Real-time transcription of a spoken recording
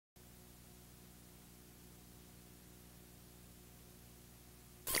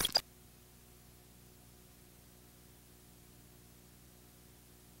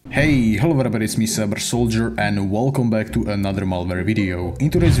Hey, hello everybody, it's me Cyber Soldier and welcome back to another malware video. In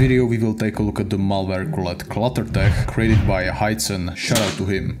today's video we will take a look at the malware called ClutterTech, created by Heitzen. Shout out to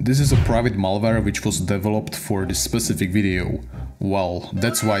him. This is a private malware which was developed for this specific video. Well,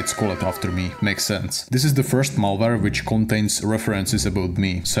 that's why it's called after me, makes sense. This is the first malware which contains references about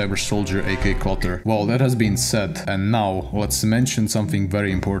me, Cyber Soldier aka Clutter. Well, that has been said, and now let's mention something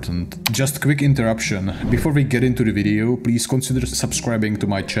very important. Just quick interruption. Before we get into the video, please consider subscribing to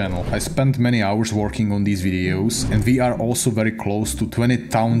my channel. I spent many hours working on these videos, and we are also very close to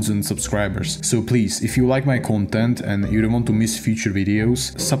 20,000 subscribers. So please, if you like my content and you don't want to miss future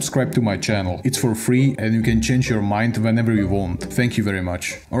videos, subscribe to my channel. It's for free and you can change your mind whenever you want. Thank you very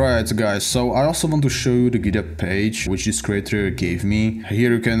much. Alright guys, so I also want to show you the GitHub page which this creator gave me.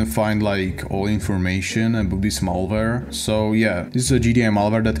 Here you can find like all information about this malware. So yeah, this is a GDI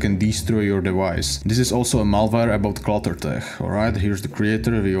malware that can destroy your device. This is also a malware about ClutterTech. Alright, here's the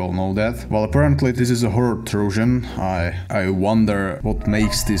creator, we all know that. Well, apparently this is a horror trojan. I wonder what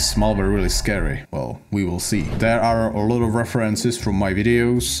makes this malware really scary. Well, we will see. There are a lot of references from my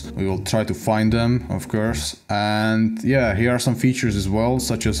videos. We will try to find them, of course. And yeah, here are some features as well,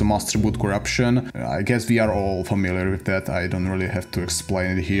 such as a master boot corruption. I guess we are all familiar with that. I don't really have to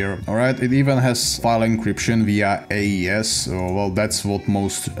explain it here. Alright, it even has file encryption via AES. So, well, that's what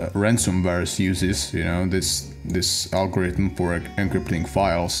most ransomwares uses, you know, this algorithm for encrypting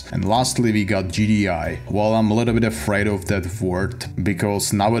files. And lastly, we got GDI. Well, I'm a little bit afraid of that word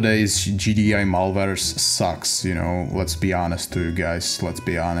because nowadays GDI malwares sucks, you know, let's be honest to you guys, let's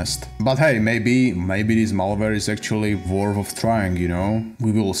be honest. But hey, maybe this malware is actually worth of trying, you know,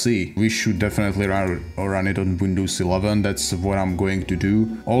 we will see. We should definitely run it on Windows 11, that's what I'm going to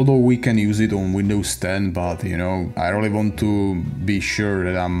do. Although we can use it on Windows 10, but you know, I really want to be sure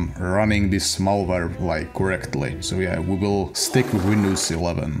that I'm running this malware like correctly. So yeah, we will stick with Windows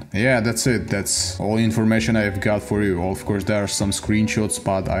 11. Yeah, that's it. That's all information I've got for you. Of course, there are some screenshots,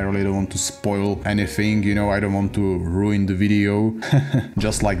 but I really don't want to spoil anything. You know, I don't want to ruin the video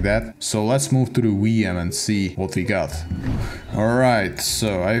just like that. So let's move to the VM and see what we got. Alright,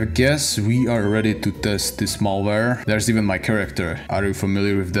 so I guess we are ready to test this malware. There's even my character. Are you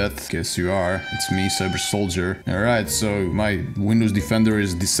familiar with that? Guess you are. It's me, Cyber Soldier. Alright, so my Windows Defender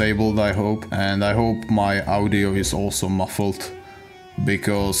is disabled, I hope. And I hope my audio is also muffled,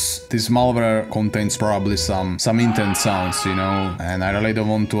 because this malware contains probably some intense sounds, you know, and I really don't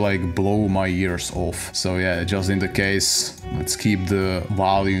want to like blow my ears off. So yeah, just in the case, let's keep the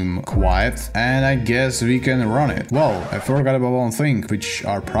volume quiet and I guess we can run it. Well, I forgot about one thing, which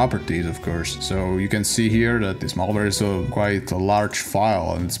are properties, of course. So you can see here that this malware is quite a large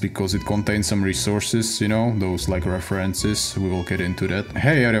file, and it's because it contains some resources, you know, those like references. We will get into that.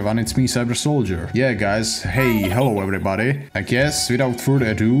 Hey everyone, it's me, Cyber Soldier. Yeah guys, hey, hello everybody. I guess without further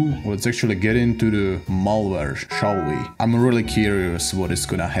ado, let's actually get into the malware, shall we? I'm really curious what is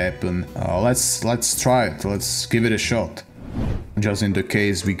gonna happen. Let's try it. Let's give it a shot. Just in the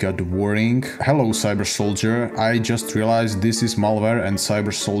case we got the warning. Hello Cyber Soldier, I just realized this is malware and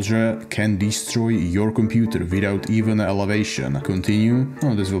Cyber Soldier can destroy your computer without even elevation. Continue.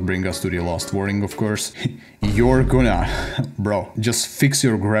 Oh, this will bring us to the last warning, of course. You're gonna... Bro, just fix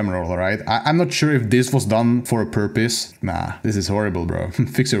your grammar, alright? I'm not sure if this was done for a purpose. Nah, this is horrible, bro.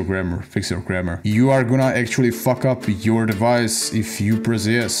 Fix your grammar, fix your grammar. You are gonna actually fuck up your device if you press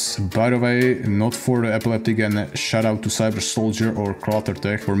yes. By the way, not for the epileptic, and shout out to Cyber Soldier or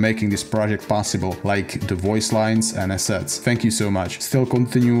ClutterTech for making this project possible, like the voice lines and assets. Thank you so much. Still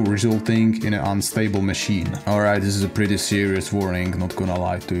continue resulting in an unstable machine. Alright, this is a pretty serious warning, not gonna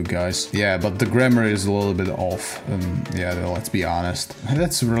lie to you guys. Yeah, but the grammar is a little bit off. Yeah, let's be honest.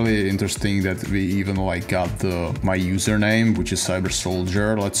 That's really interesting that we even like got my username, which is Cyber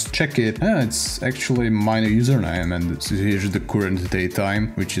Soldier. Let's check it. Yeah, it's actually my username, and here's the current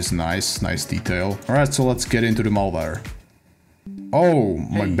datetime, which is nice detail. Alright, so let's get into the malware. Oh,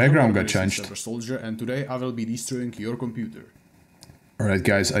 my background got changed. Cyber Soldier, and today I will be destroying your computer. Alright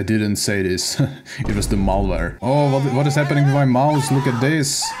guys, I didn't say this. It was the malware. Oh, what is happening with my mouse? Look at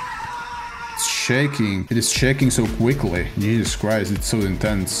this. It's shaking. It is shaking so quickly. Jesus Christ, it's so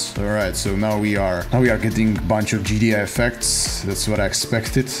intense. Alright, so now we are getting a bunch of GDI effects. That's what I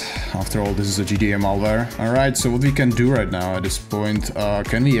expected. After all, this is a GDI malware. Alright, so what we can do right now at this point,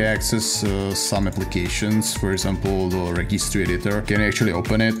 can we access some applications? For example, the registry editor. Can we actually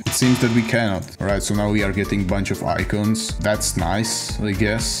open it? It seems that we cannot. Alright, so now we are getting a bunch of icons. That's nice, I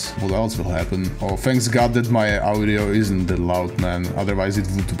guess. What else will happen? Oh, thanks God that my audio isn't that loud, man. Otherwise it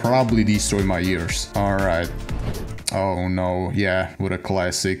would probably destroy my ears. Alright. Oh no, yeah, what a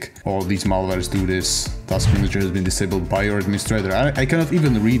classic. All these malwares do this. Task manager has been disabled by your administrator. I cannot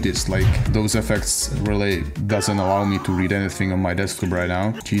even read this, like, those effects really doesn't allow me to read anything on my desktop right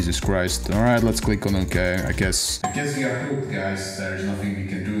now. Jesus Christ. Alright, let's click on OK, I guess we are hooked, guys. There's nothing we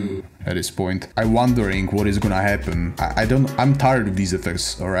can do at this point. I'm wondering what is gonna happen. I'm tired of these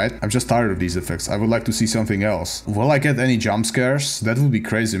effects, alright? I'm just tired of these effects. I would like to see something else. Will I get any jump scares? That would be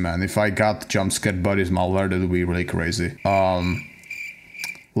crazy, man. If I got jump scared by this malware, that would be really crazy.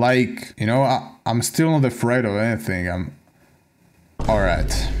 Like, you know, I'm still not afraid of anything.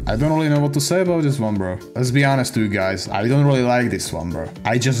 Alright, I don't really know what to say about this one, bro. Let's be honest to you guys, I don't really like this one, bro.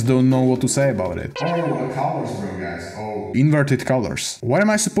 I just don't know what to say about it. Oh, the colors, bro, guys. Oh, inverted colors. What am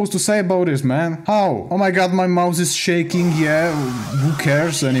I supposed to say about this, man? How? Oh my god, my mouse is shaking, yeah. Who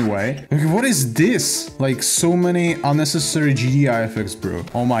cares anyway? Like, what is this? Like, so many unnecessary GDI effects, bro.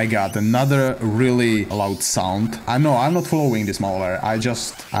 Oh my god, another really loud sound. I know, I'm not following this malware.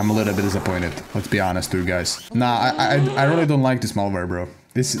 I'm a little bit disappointed. Let's be honest to you guys. Nah, I really don't like this malware, bro.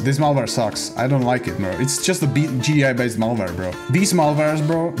 This malware sucks. I don't like it, bro. It's just a GDI based malware, bro. These malwares,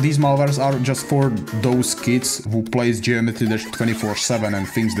 bro, these malwares are just for those kids who plays Geometry Dash 24/7 and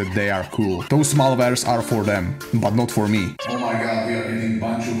thinks that they are cool. Those malwares are for them, but not for me. Oh my god, we are getting a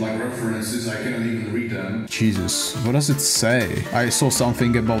bunch of like references. I cannot even read them. Jesus, what does it say? I saw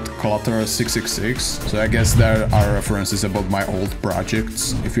something about Clutter 666, so I guess there are references about my old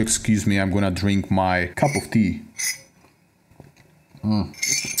projects. If you excuse me, I'm gonna drink my cup of tea.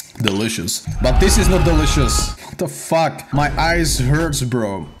 Delicious. But this is not delicious. What the fuck? My eyes hurts,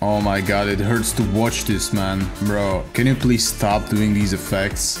 bro. Oh my god, it hurts to watch this, man. Bro, can you please stop doing these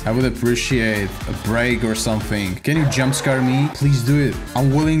effects? I would appreciate a break or something. Can you jump scare me? Please do it. I'm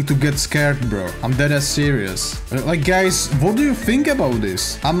willing to get scared, bro. I'm dead ass serious. Like, guys, what do you think about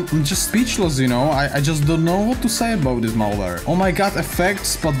this? I'm just speechless, you know? I just don't know what to say about this malware. Oh my god,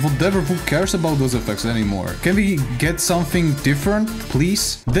 effects, but whatever, who cares about those effects anymore? Can we get something different,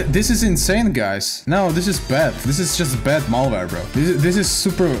 please? This is insane, guys. No, this is bad. This is just bad malware, bro. This is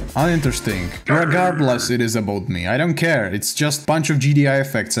super uninteresting. Regardless, it is about me. I don't care. It's just a bunch of GDI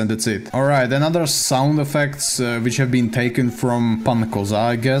effects and that's it. Alright, another sound effects which have been taken from Pankoza,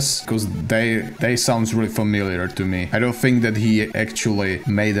 I guess, because they sounds really familiar to me. I don't think that he actually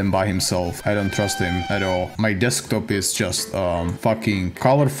made them by himself. I don't trust him at all. My desktop is just fucking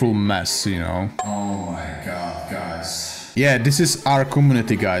colorful mess, you know? Oh my god, guys. Yeah, this is our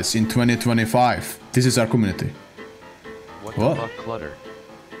community, guys, in 2025. This is our community. What the fuck, Clutter?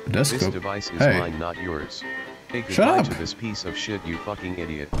 Desktop. This device is mine, not yours. Hey, shut up to this piece of shit, you fucking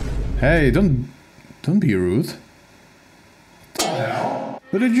idiot. Hey, don't be rude. What the hell?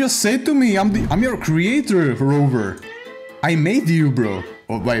 What did you just say to me? I'm your creator, Rover. I made you, bro.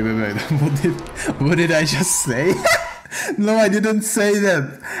 Oh, wait. What did I just say? No, I didn't say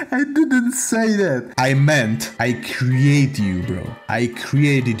that. I didn't say that. I meant I create you, bro. I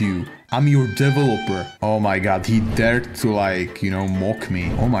created you. I'm your developer. Oh my god, he dared to, like, you know, mock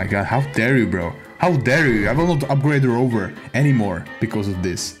me. Oh my god, how dare you, bro? How dare you? I will not upgrade Rover anymore because of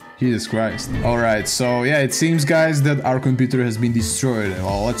this. Jesus Christ. Alright, so yeah, it seems, guys, that our computer has been destroyed.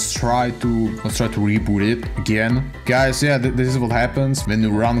 Well, let's try to reboot it again. Guys, yeah, this is what happens when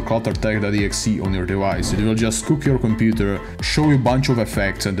you run cluttertech.exe on your device. It will just cook your computer, show you a bunch of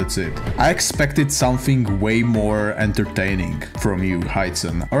effects, and that's it. I expected something way more entertaining from you,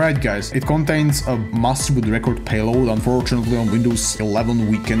 Heitzen. Alright, guys, it contains a must-boot record payload. Unfortunately, on Windows 11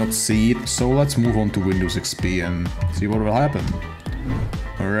 we cannot see it, so let's move on to Windows XP and see what will happen.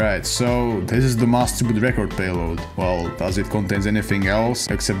 Alright, so this is the master boot record payload. Well, does it contain anything else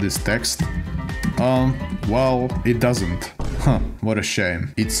except this text? Well, it doesn't. Huh, what a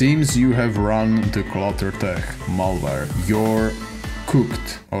shame. It seems you have run the Cluttertech malware. You're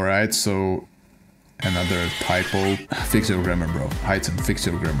cooked. Alright, so another typo. Fix your grammar, bro. Heitzen, fix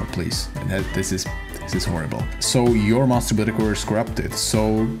your grammar, please. This is horrible. So your master boot record is corrupted.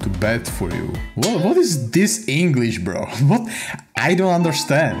 So too bad for you. What is this English, bro? What? I don't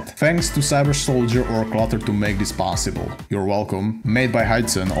understand. Thanks to Cyber Soldier or Clutter to make this possible. You're welcome. Made by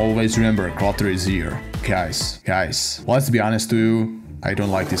Heitzen. Always remember, Clutter is here. Guys, let's be honest to you. I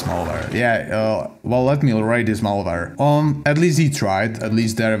don't like this malware. Yeah, well, let me rate this malware. At least he tried. At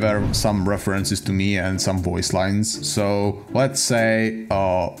least there were some references to me and some voice lines. So let's say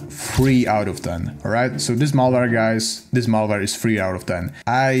 3 out of 10. Alright, so this malware, guys, this malware is 3 out of 10.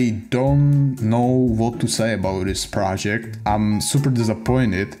 I don't know what to say about this project. I'm super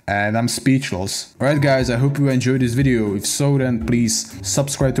disappointed and I'm speechless. Alright, guys, I hope you enjoyed this video. If so, then please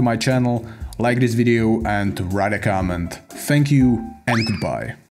subscribe to my channel, like this video and write a comment. Thank you and goodbye.